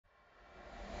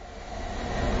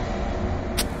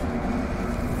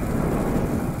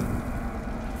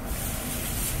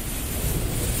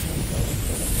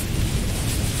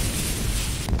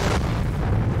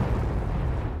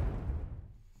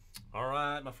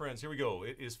friends. Here we go.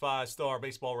 It is 5-star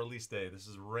baseball release day. This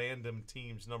is random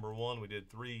teams number 1. We did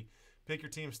 3 pick your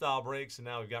team style breaks, and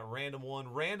now we've got random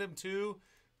 1, random 2.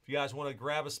 If you guys want to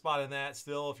grab a spot in that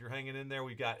still, if you're hanging in there,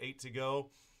 we've got 8 to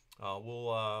go.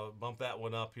 We'll bump that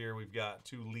one up here. We've got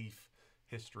 2 Leaf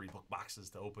history book boxes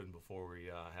to open before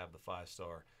we have the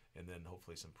 5-star, and then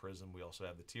hopefully some Prism. We also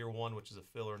have the Tier 1, which is a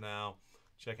filler now.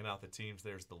 Checking out the teams.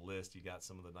 There's the list. You got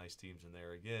some of the nice teams in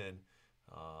there again.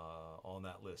 On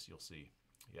that list, you'll see.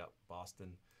 Yep,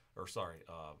 Boston, or sorry,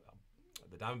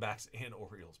 the Diamondbacks and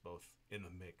Orioles both in the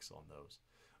mix on those.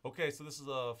 Okay, so this is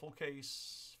a full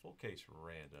case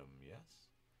random. Yes.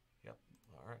 Yep.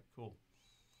 All right, cool.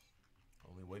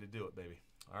 Only way to do it, baby.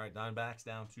 All right, Diamondbacks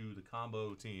down to the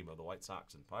combo team of the White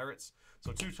Sox and Pirates.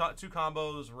 So two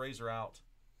combos. Razor out.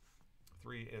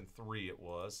 3 and 3 it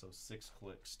was. So 6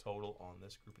 clicks total on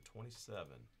this group of 27.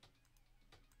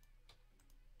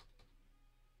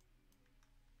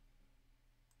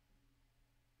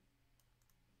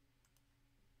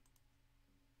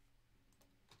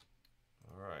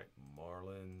 All right,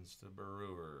 Marlins to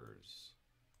Brewers.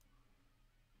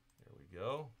 There we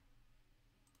go.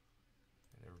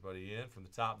 And everybody in from the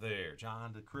top there.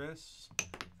 John to Chris.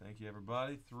 Thank you,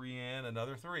 everybody. 3 and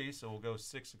another 3. So we'll go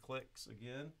 6 clicks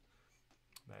again.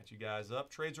 Match you guys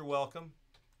up. Trades are welcome.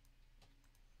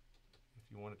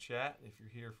 If you want to chat, if you're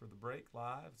here for the break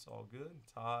live, it's all good.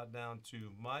 Todd down to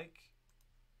Mike.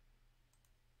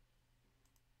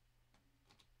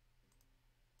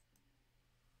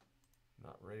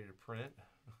 Not ready to print.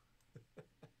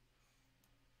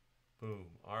 Boom.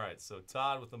 All right, so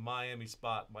Todd with the Miami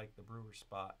spot, Mike the Brewer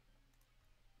spot.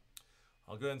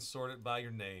 I'll go ahead and sort it by your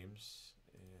names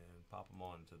and pop them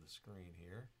onto the screen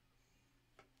here.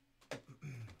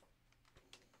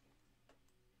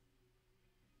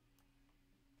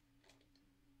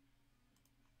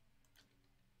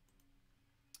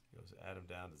 Goes Adam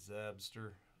down to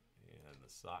Zebster, and the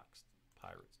Sox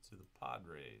Pirates to the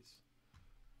Padres.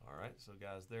 All right, so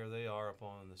guys, there they are up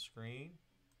on the screen.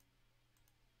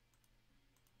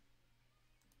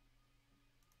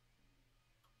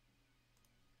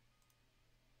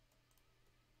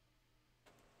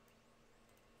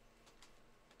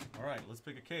 All right, let's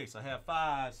pick a case. I have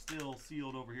 5 still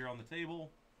sealed over here on the table.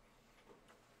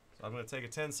 So I'm going to take a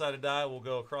 10-sided die. We'll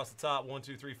go across the top, 1,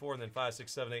 2, 3, 4, and then 5,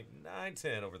 6, 7, 8, 9,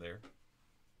 10 over there.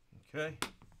 Okay.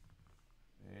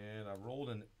 And I rolled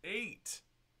an 8.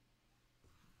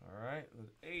 All right, an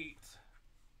 8.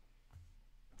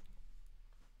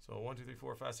 So 1, 2, 3,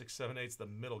 4, 5, 6, 7, 8 is the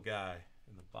middle guy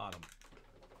in the bottom.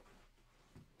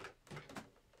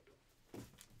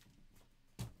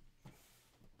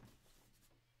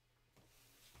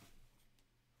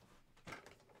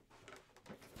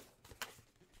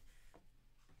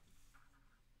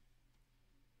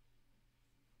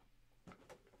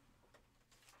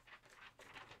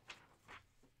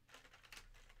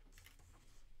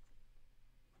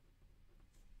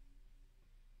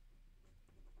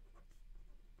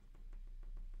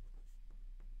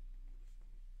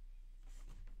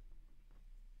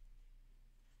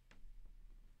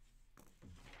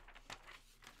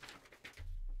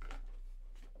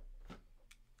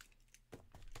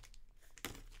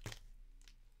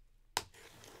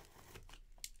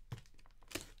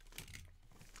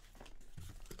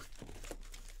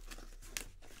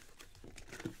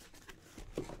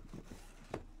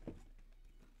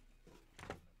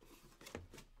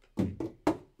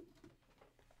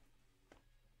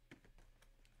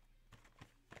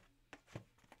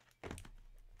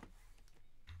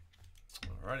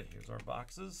 Alrighty, here's our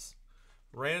boxes.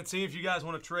 Random team, if you guys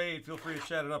want to trade, feel free to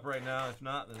chat it up right now. If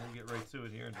not, then we'll get right to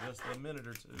it here in just a minute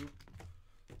or 2. Get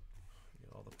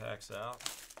all the packs out.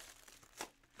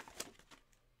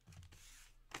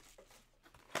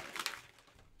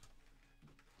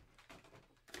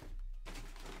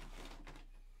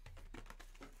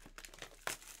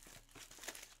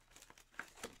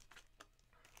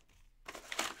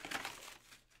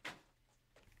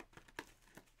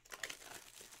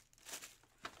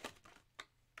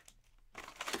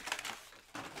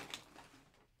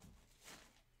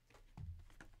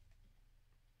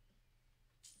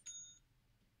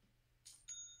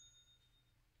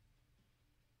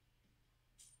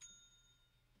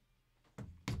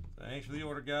 Thanks for the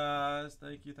order, guys.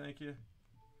 Thank you, thank you.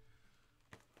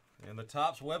 And the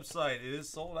Topps website is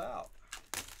sold out.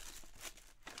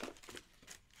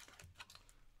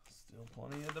 Still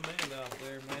plenty of demand out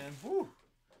there, man. Woo!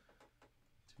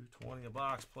 $2.20 a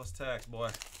box plus tax, boy.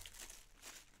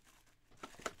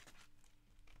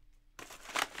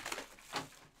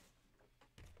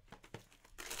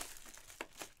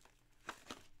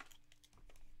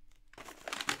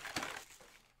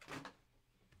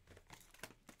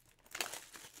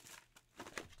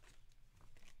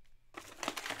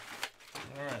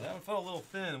 it felt a little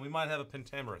thin. We might have a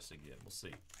pentamerous again. We'll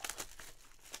see.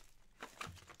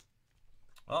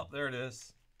 Oh, there it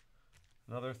is.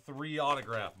 Another 3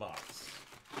 autograph box.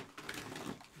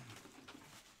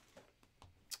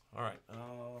 All right.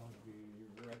 I'll be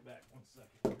right back. 1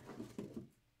 second.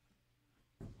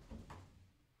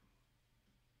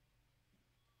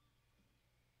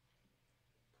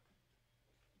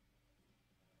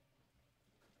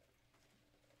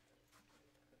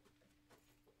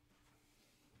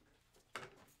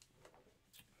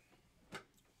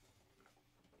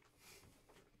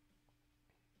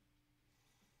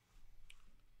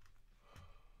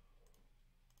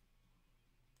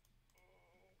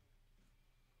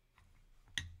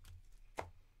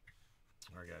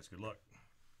 All right, guys, good luck.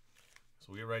 So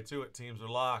we'll get right to it. Teams are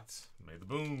locked. May the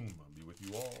boom be with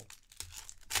you all.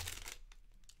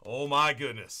 Oh, my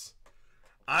goodness.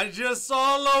 I just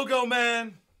saw a logo,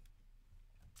 man.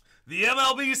 The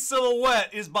MLB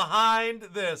silhouette is behind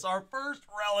this. Our first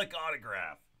relic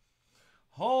autograph.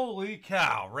 Holy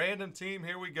cow. Random team,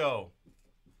 here we go.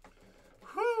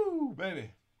 Whoo,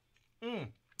 baby.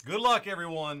 Good luck,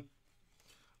 everyone.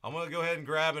 I'm going to go ahead and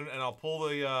grab it, and I'll pull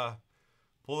the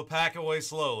pack away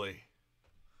slowly.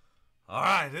 All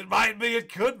right, it might be, it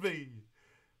could be.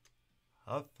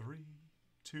 A 3,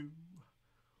 2,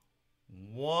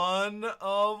 1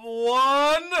 of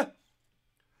 1.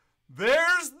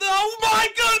 There's the, oh my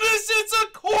goodness, it's a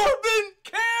Corbin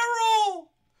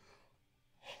Carroll.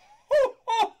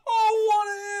 What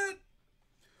a hit.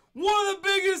 One of the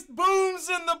biggest booms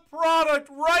in the product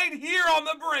right here on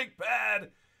the brake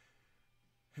pad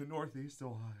in Northeast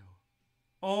Ohio.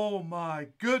 Oh my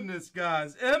goodness,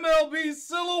 guys. MLB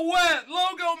silhouette,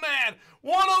 Logoman,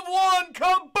 1 of 1,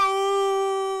 kaboom!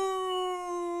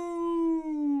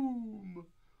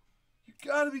 You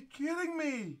gotta be kidding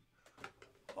me.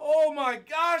 Oh my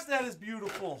gosh, that is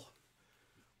beautiful.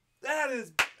 That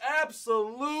is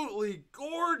absolutely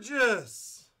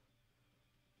gorgeous.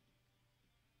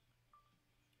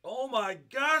 Oh my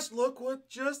gosh, look what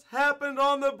just happened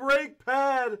on the brake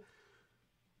pad.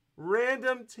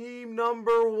 Random team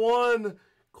number 1,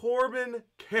 Corbin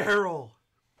Carroll.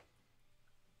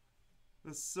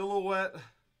 The silhouette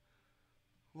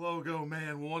logo,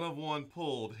 man, 1 of 1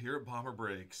 pulled here at Bomber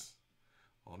Breaks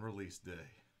on release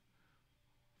day.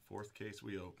 4th case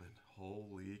we opened.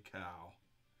 Holy cow.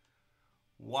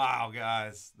 Wow,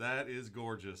 guys, that is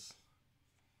gorgeous.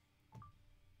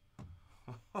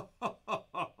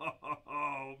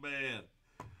 Oh, man.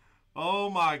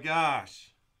 Oh, my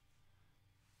gosh.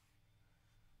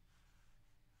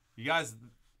 You guys,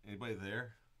 anybody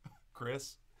there?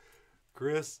 Chris?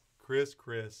 Chris.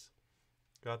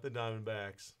 Got the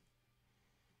Diamondbacks.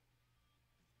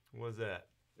 What's that?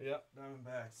 Yep,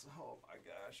 Diamondbacks. Oh my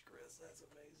gosh, Chris, that's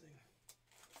amazing.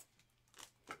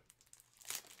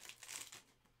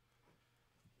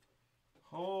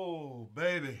 Oh,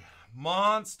 baby.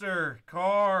 Monster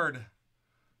card.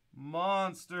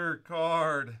 Monster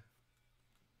card.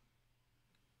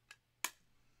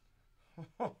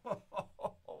 Oh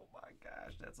my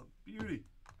gosh, that's a beauty.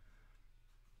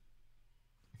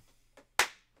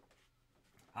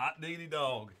 Hot diggity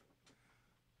dog.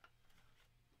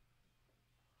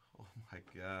 Oh my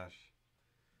gosh.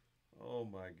 Oh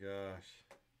my gosh.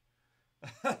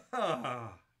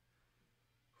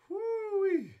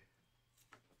 Whoo-wee.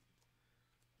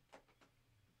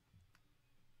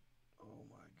 Oh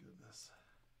my goodness.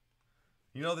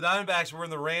 You know, the Diamondbacks were in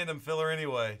the random filler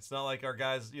anyway. It's not like our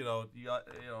guys,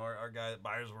 our guy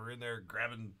buyers were in there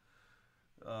grabbing,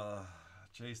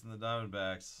 chasing the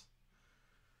Diamondbacks.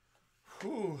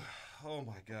 Whew. Oh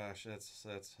my gosh, that's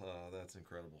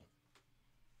incredible.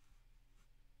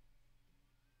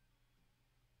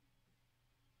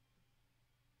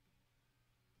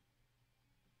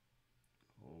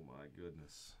 Oh my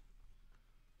goodness.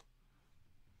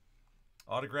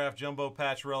 Autograph jumbo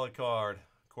patch relic card.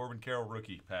 Corbin Carroll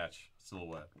rookie patch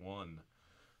silhouette. 1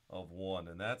 of 1.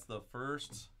 And that's the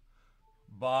first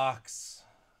box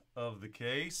of the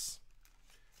case.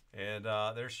 And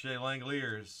there's Shea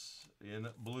Langeliers in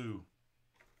blue.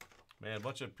 Man, a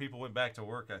bunch of people went back to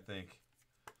work, I think,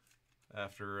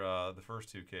 after the first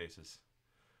 2 cases.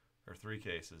 Or 3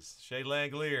 cases. Shea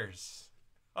Langeliers.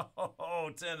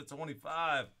 Oh, 10 to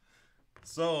 25.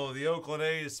 So, the Oakland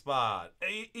A's spot.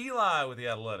 Eli with the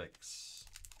Athletics.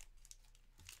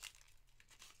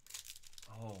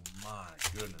 Oh, my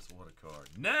goodness, what a card.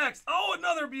 Next, oh,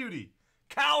 another beauty.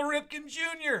 Cal Ripken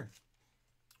Jr.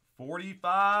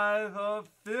 45 of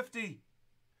 50.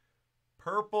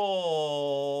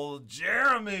 Purple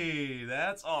Jeremy.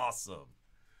 That's awesome.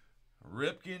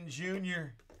 Ripken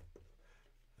Jr.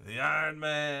 The Iron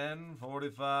Man,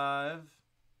 45.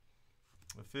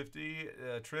 50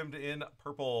 trimmed in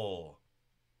purple.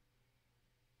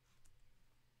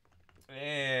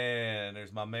 And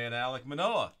there's my man Alek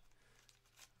Manoah.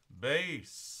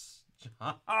 Base.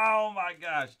 Oh my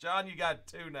gosh, John, you got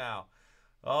 2 now.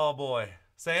 Oh boy,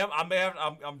 Sam,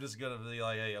 I'm just gonna be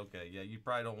like, hey, okay, yeah, you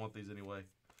probably don't want these anyway.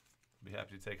 Be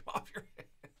happy to take them off your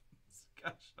hands.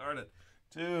 Gosh darn it,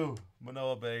 2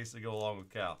 Manoah base to go along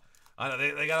with Cal. I know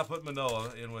they gotta put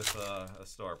Manoah in with a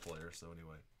star player. So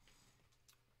anyway,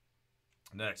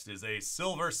 next is a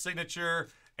silver signature,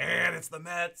 and it's the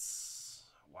Mets.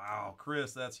 Wow,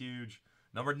 Chris, that's huge.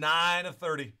 Number 9 of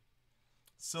 30.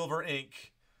 Silver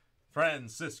ink.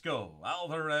 Francisco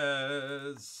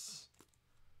Alvarez.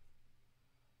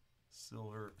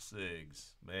 Silver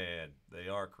Sigs. Man, they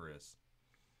are, Chris.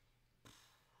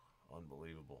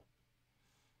 Unbelievable.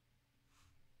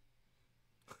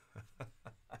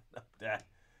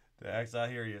 Dax, I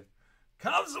hear you.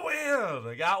 Cubs win.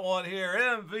 I got one here.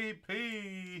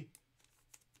 MVP.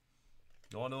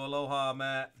 Going to Aloha,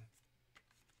 Matt.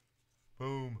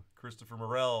 Boom. Christopher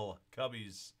Morel.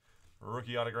 Cubbies.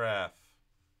 Rookie autograph.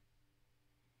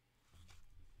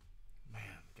 Man,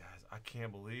 guys, I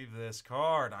can't believe this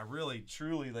card. I really,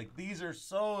 truly, like, these are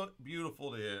so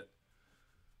beautiful to hit.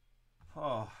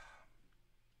 Oh.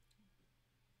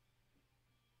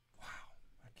 Wow.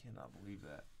 I cannot believe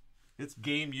that. It's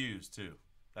game used, too.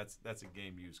 That's a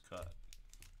game used cut.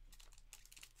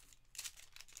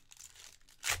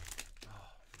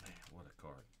 Oh, man, what a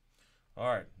card. All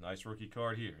right, nice rookie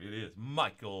card here. It is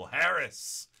Michael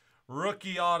Harris.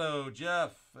 Rookie auto,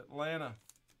 Jeff, Atlanta.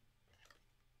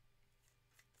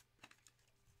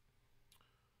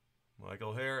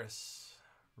 Michael Harris,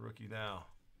 rookie now.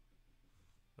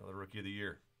 Another rookie of the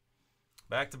year.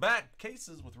 Back-to-back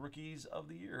cases with rookies of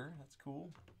the year. That's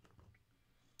cool.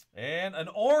 And an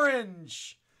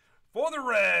orange for the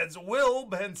Reds, Will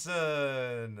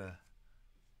Benson.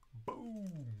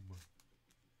 Boom.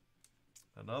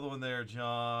 Another one there,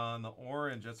 John. The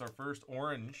orange. That's our first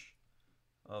orange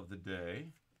of the day.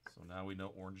 So now we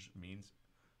know orange means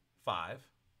 5.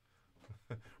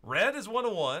 Red is 1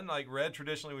 of 1. Like red,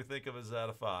 traditionally we think of as out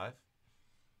of 5.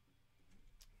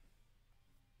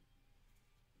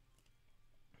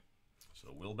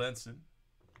 So Will Benson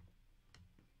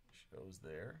shows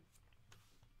there.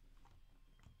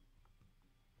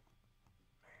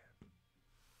 Man.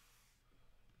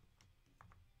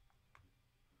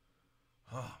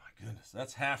 Oh my goodness,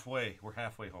 that's halfway. We're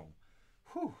halfway home.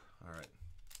 Whew. All right.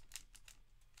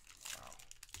 Wow.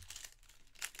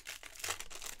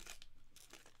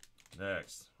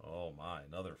 Next, oh my,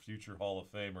 another future Hall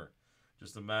of Famer.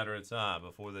 Just a matter of time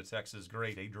before the Texas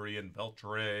great Adrian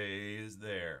Beltre is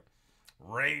there.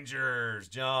 Rangers,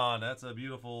 John, that's a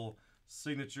beautiful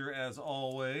signature as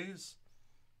always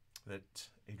that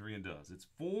Adrian does. It's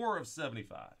 4 of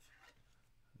 75.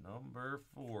 Number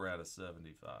 4 out of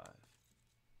 75.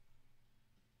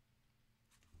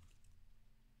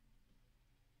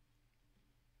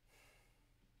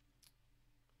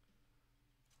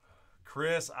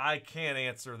 Chris, I can't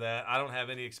answer that. I don't have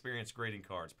any experience grading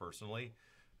cards personally.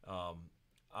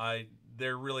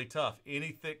 They're really tough.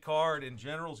 Any thick card in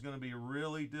general is going to be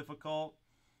really difficult.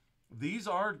 These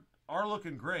are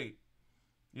looking great.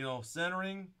 You know,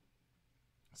 centering,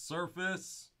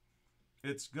 surface.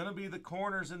 It's going to be the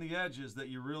corners and the edges that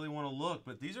you really want to look,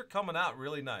 but these are coming out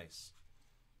really nice.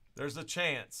 There's a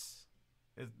chance.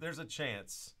 There's a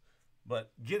chance,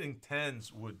 but getting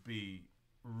 10s would be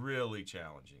really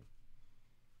challenging.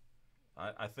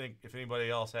 I think if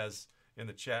anybody else has in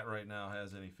the chat right now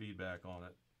has any feedback on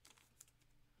it,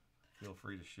 feel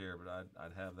free to share. But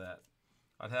I'd have that.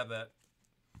 I'd have that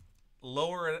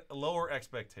lower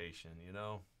expectation, you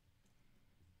know.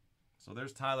 So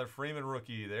there's Tyler Freeman,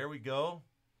 rookie. There we go.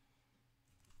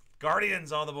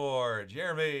 Guardians on the board.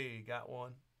 Jeremy got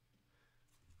one.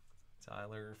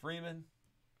 Tyler Freeman.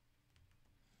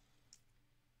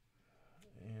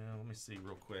 And let me see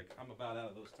real quick. I'm about out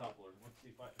of those tumblers. Let's see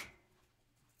if I can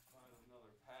find another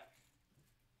pack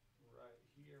right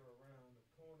here around the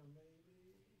corner, maybe.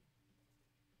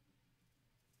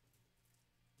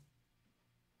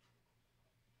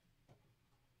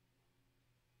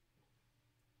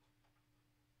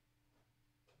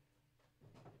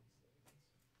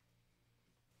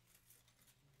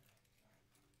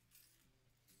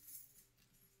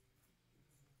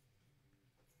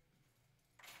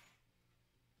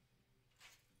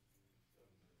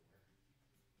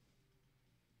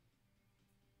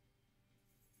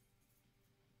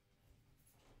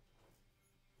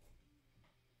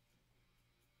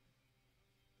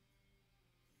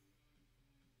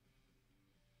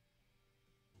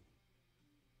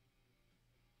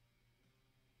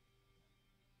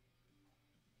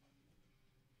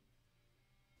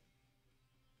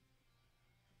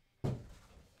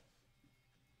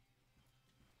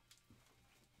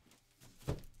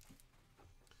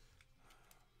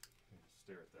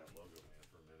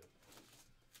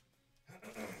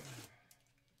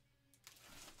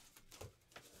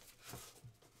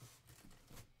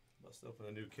 Let's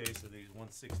open a new case of these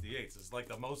 168s. It's like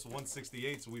the most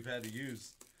 168s we've had to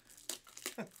use.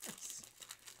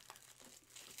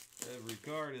 Every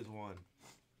card is one.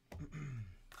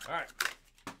 All right.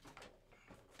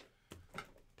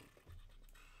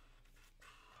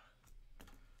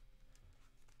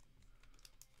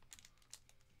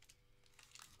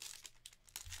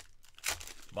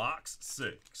 Box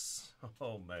 6.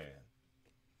 Oh, man.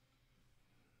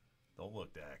 Don't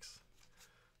look, Dax.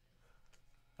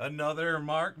 Another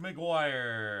Mark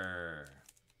McGwire.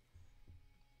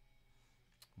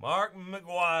 Mark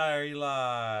McGwire,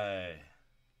 Eli.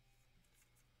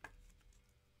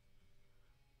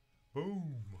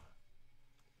 Boom.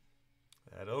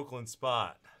 That Oakland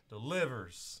spot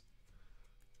delivers.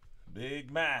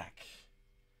 Big Mac.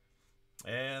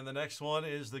 And the next one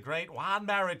is the great Juan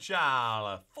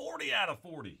Marichal. 40 out of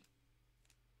 40.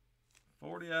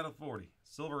 40 out of 40.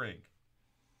 Silver ink.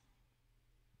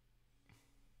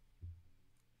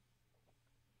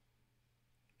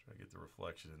 Try to get the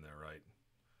reflection in there right.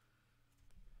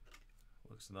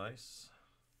 Looks nice.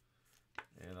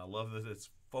 And I love that it's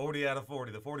 40 out of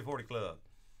 40. The 40-40 Club.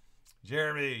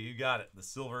 Jeremy, you got it. The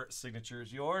silver signature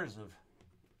is yours of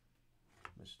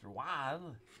Mr.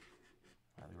 Juan.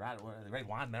 The great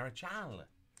Juan Marichal.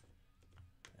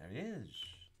 There he is.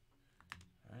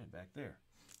 All right, back there.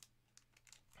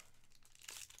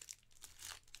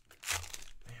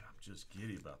 Man, I'm just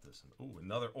giddy about this. Ooh,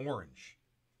 another orange.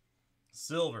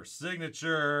 Silver signature.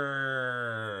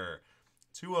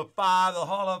 2 of 5, the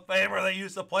Hall of Famer that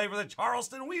used to play for the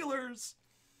Charleston Wheelers.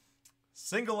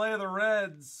 Single A of the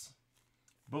Reds.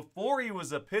 Before he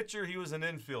was a pitcher, he was an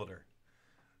infielder.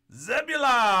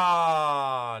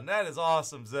 Zebulon! That is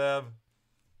awesome, Zeb.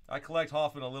 I collect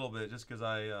Hoffman a little bit just because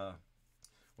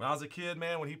when I was a kid,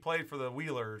 man, when he played for the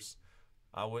Wheelers,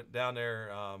 I went down there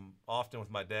often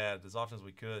with my dad, as often as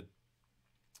we could.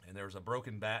 And there was a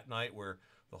broken bat night where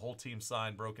the whole team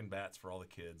signed broken bats for all the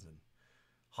kids. And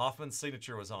Hoffman's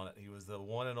signature was on it. He was the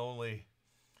one and only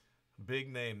big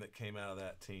name that came out of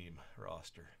that team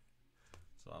roster.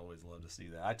 So I always love to see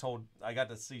that. I got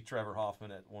to see Trevor Hoffman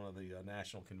at one of the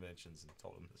national conventions and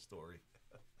told him the story.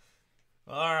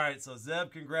 All right, so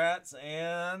Zeb, congrats.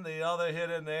 And the other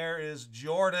hit in there is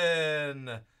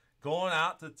Jordan going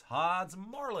out to Todd's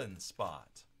Marlin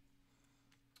spot.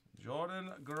 Jordan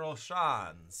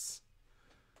Groshans.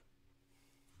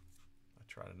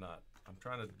 I'm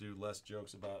trying to do less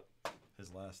jokes about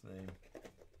his last name.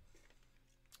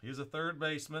 He's a third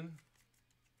baseman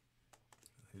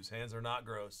whose hands are not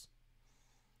gross.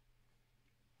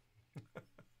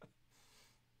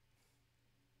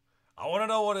 I want to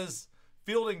know what his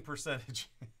fielding percentage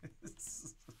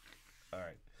is. All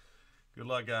right. Good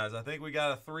luck, guys. I think we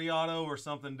got a 3 auto or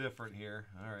something different here.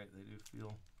 All right. They do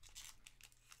feel.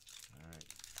 All right.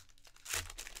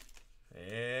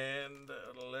 And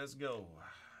let's go.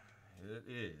 It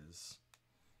is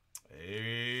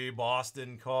a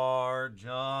Boston card,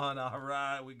 John. All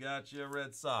right, we got you,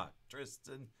 Red Sox.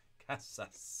 Tristan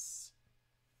Casas.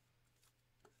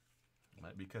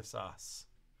 Might be Casas.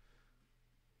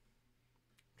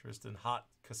 Tristan Hot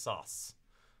Casas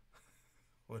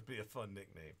would be a fun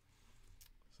nickname.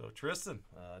 So Tristan,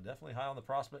 definitely high on the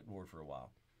prospect board for a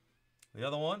while. The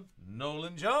other one,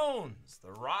 Nolan Jones,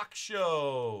 the Rock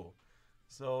Show.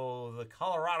 So the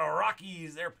Colorado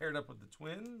Rockies, they're paired up with the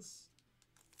Twins.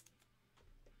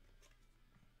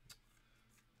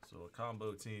 So a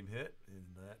combo team hit in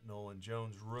that Nolan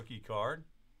Jones rookie card.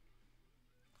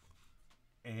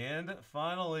 And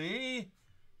finally,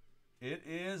 it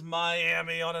is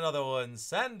Miami on another one.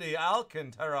 Sandy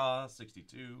Alcantara,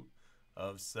 62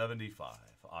 of 75.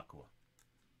 Aqua.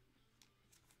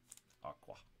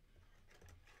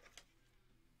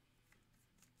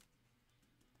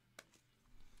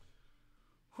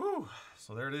 Whew.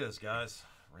 So there it is, guys.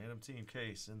 Random team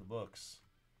case in the books.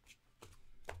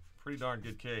 Pretty darn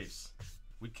good case.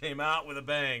 We came out with a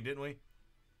bang, didn't we?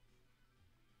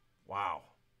 Wow.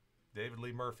 David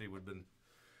Lee Murphy would have been,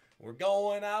 we're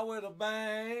going out with a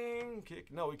bang.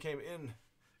 No, we came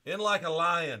in like a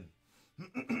lion.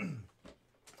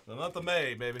 The month of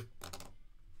May, baby.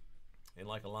 In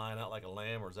like a lion, out like a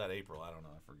lamb, or is that April? I don't know.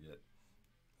 I forget.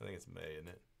 I think it's May, isn't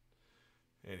it?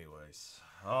 Anyways.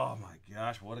 Oh, my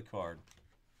gosh. What a card.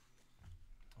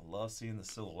 I love seeing the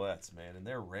silhouettes, man. And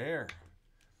they're rare.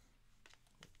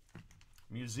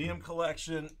 Museum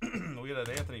collection. We got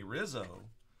an Anthony Rizzo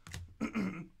a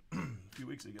few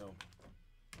weeks ago.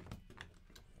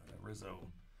 Rizzo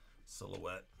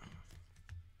silhouette.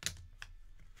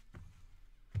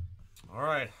 All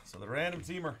right, so the random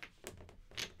teamer.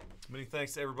 Many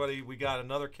thanks to everybody. We got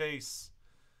another case.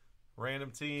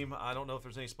 Random team. I don't know if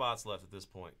there's any spots left at this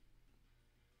point.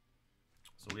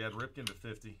 So we had Ripken to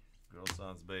 50.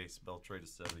 Grosson's base. Beltre to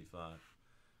 75.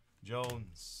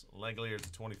 Jones. Langlier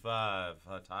to 25.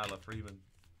 Tyler Freeman.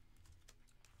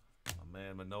 My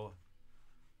man Manoa.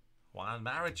 Juan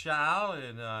Marichal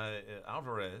and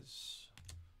Alvarez.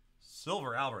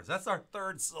 Silver Alvarez. That's our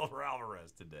third Silver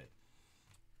Alvarez today.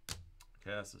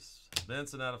 Cassis.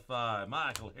 Benson out of 5.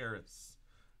 Michael Harris.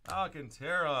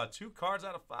 Alcantara. 2 cards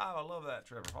out of 5. I love that.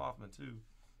 Trevor Hoffman, too.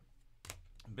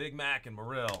 Big Mac and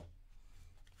Morrell.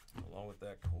 Along with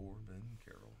that, Corbin,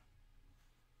 Carroll.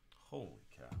 Holy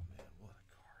cow, man. What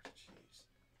a card. Jeez.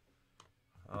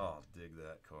 Oh, dig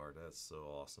that card. That's so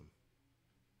awesome.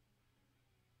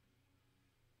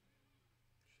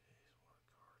 Jeez, what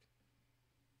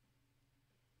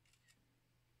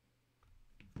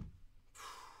a card.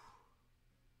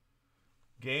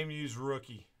 Game used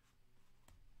rookie.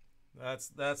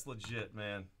 That's legit,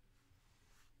 man.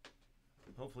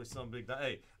 Hopefully some big...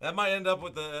 Hey, that might end up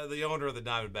with the owner of the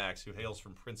Diamondbacks, who hails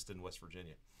from Princeton, West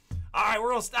Virginia. All right, we're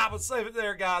going to stop and save it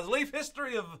there, guys. Leaf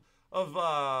history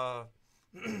of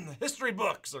history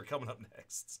books are coming up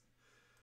next.